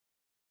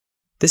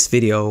This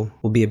video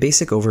will be a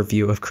basic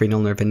overview of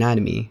cranial nerve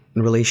anatomy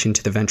in relation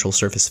to the ventral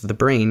surface of the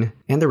brain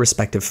and their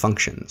respective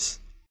functions.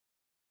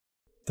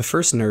 The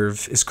first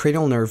nerve is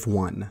cranial nerve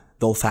 1,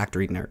 the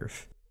olfactory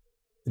nerve.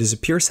 It is a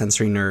pure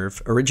sensory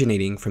nerve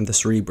originating from the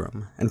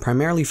cerebrum and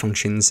primarily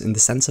functions in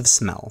the sense of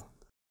smell.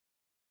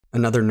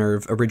 Another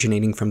nerve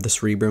originating from the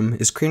cerebrum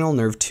is cranial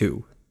nerve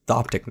 2, the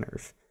optic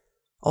nerve.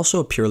 Also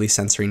a purely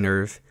sensory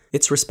nerve,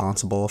 it's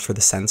responsible for the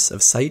sense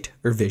of sight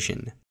or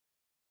vision.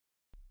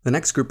 The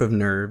next group of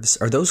nerves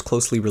are those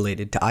closely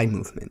related to eye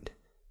movement.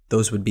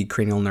 Those would be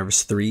cranial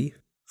nerves 3,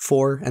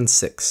 4, and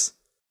 6.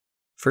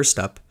 First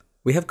up,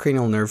 we have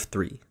cranial nerve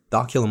 3, the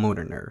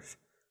oculomotor nerve,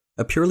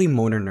 a purely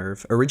motor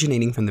nerve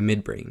originating from the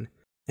midbrain,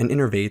 and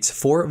innervates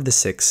 4 of the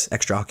 6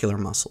 extraocular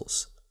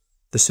muscles: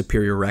 the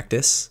superior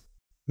rectus,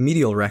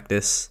 medial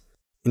rectus,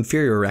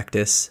 inferior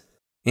rectus,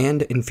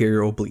 and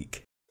inferior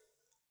oblique.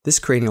 This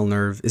cranial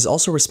nerve is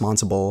also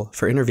responsible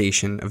for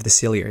innervation of the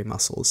ciliary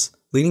muscles,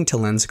 leading to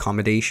lens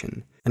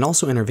accommodation, and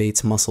also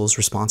innervates muscles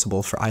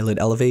responsible for eyelid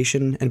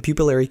elevation and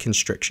pupillary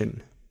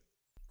constriction.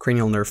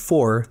 Cranial nerve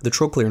 4, the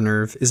trochlear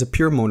nerve, is a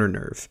pure motor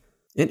nerve.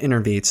 It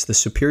innervates the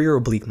superior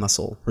oblique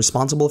muscle,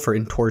 responsible for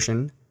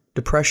intorsion,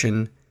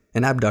 depression,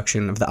 and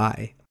abduction of the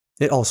eye.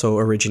 It also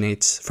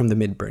originates from the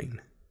midbrain.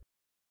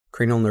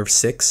 Cranial nerve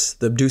 6,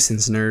 the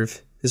Abducens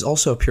nerve, is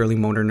also a purely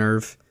motor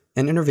nerve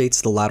and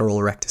innervates the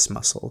lateral rectus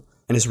muscle,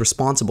 and is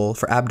responsible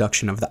for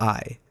abduction of the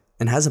eye,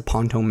 and has a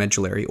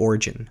pontomedullary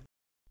origin.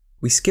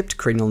 We skipped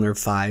cranial nerve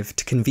 5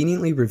 to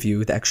conveniently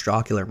review the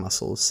extraocular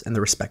muscles and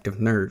the respective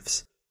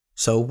nerves,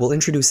 so we'll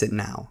introduce it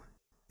now.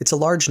 It's a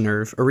large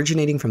nerve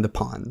originating from the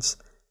pons,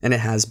 and it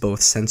has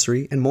both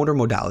sensory and motor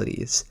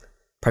modalities,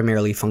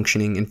 primarily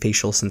functioning in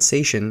facial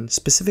sensation,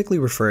 specifically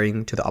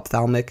referring to the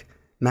ophthalmic,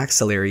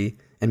 maxillary,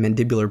 and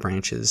mandibular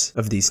branches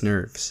of these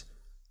nerves.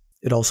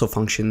 It also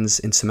functions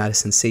in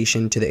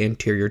somatosensation to the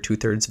anterior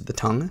 2/3 of the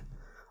tongue,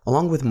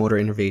 along with motor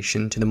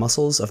innervation to the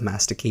muscles of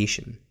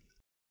mastication.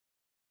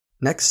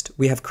 Next,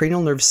 we have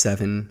cranial nerve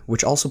 7,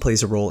 which also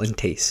plays a role in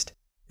taste.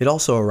 It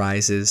also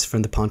arises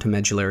from the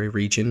pontomedullary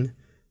region,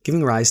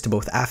 giving rise to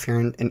both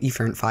afferent and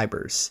efferent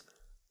fibers.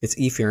 It's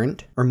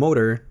efferent, or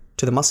motor,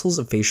 to the muscles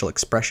of facial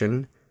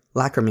expression,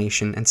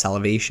 lacrimation, and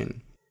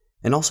salivation,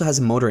 and also has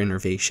motor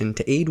innervation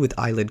to aid with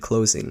eyelid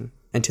closing,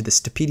 and to the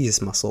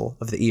stapedius muscle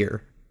of the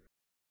ear.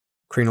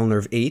 Cranial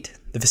nerve 8,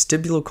 the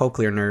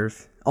vestibulocochlear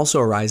nerve, also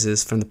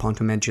arises from the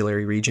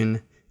pontomedullary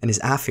region, and is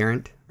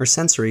afferent, or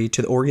sensory,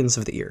 to the organs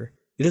of the ear.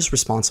 It is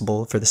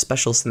responsible for the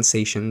special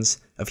sensations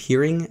of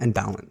hearing and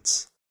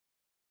balance.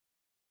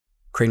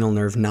 Cranial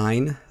nerve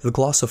 9, the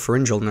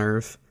Glossopharyngeal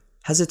nerve,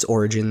 has its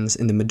origins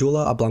in the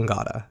medulla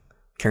oblongata.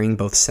 Carrying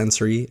both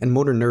sensory and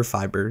motor nerve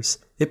fibers,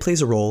 it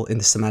plays a role in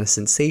the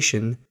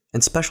somatosensation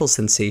and special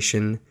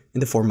sensation in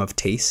the form of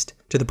taste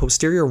to the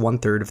posterior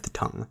 1/3 of the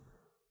tongue.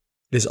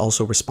 It is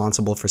also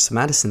responsible for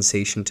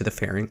somatosensation to the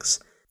pharynx,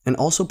 and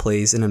also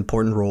plays an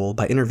important role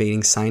by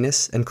innervating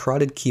sinus and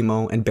carotid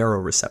chemo and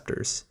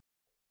baroreceptors.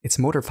 Its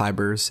motor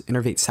fibers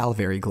innervate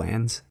salivary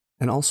glands,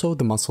 and also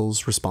the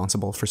muscles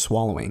responsible for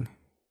swallowing.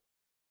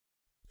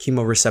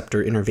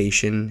 Chemoreceptor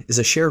innervation is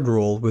a shared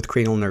role with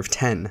cranial nerve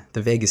 10,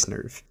 the vagus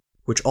nerve,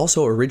 which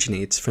also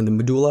originates from the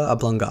medulla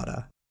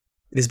oblongata.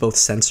 It is both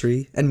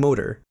sensory and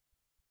motor.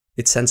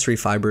 Its sensory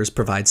fibers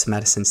provide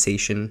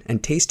somatosensation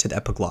and taste to the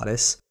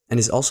epiglottis, and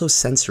is also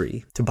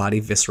sensory to body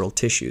visceral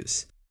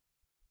tissues.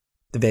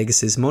 The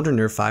vagus's motor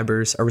nerve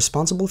fibers are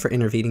responsible for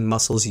innervating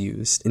muscles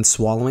used in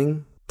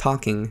swallowing,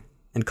 talking,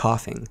 and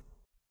coughing,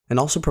 and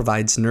also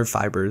provides nerve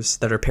fibers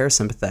that are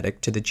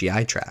parasympathetic to the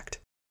GI tract.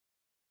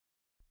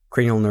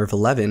 Cranial nerve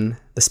 11,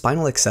 the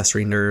spinal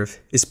accessory nerve,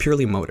 is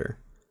purely motor.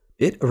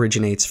 It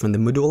originates from the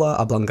medulla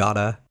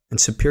oblongata and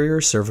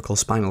superior cervical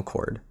spinal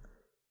cord.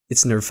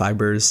 Its nerve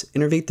fibers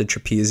innervate the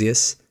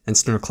trapezius and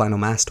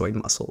sternocleidomastoid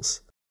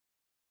muscles.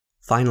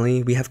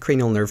 Finally, we have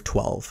cranial nerve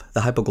 12,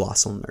 the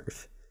hypoglossal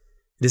nerve.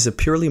 It is a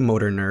purely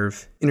motor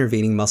nerve,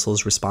 innervating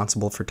muscles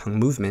responsible for tongue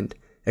movement,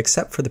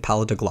 except for the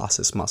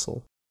paladoglossus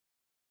muscle.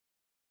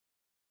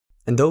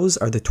 And those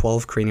are the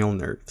 12 cranial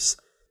nerves.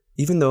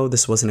 Even though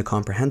this wasn't a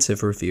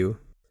comprehensive review,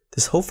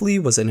 this hopefully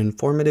was an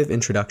informative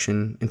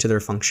introduction into their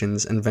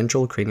functions and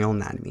ventral cranial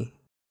anatomy.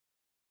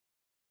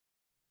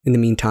 In the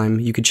meantime,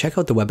 you could check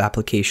out the web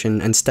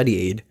application and study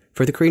aid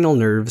for the cranial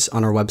nerves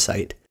on our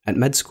website at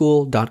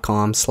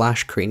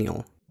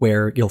medzcool.com/cranial,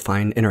 where you'll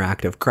find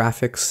interactive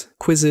graphics,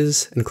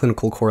 quizzes, and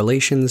clinical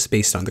correlations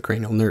based on the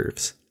cranial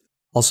nerves.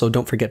 Also,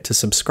 don't forget to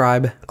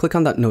subscribe, click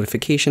on that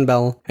notification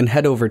bell, and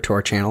head over to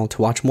our channel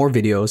to watch more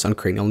videos on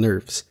cranial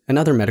nerves and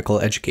other medical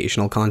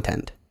educational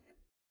content.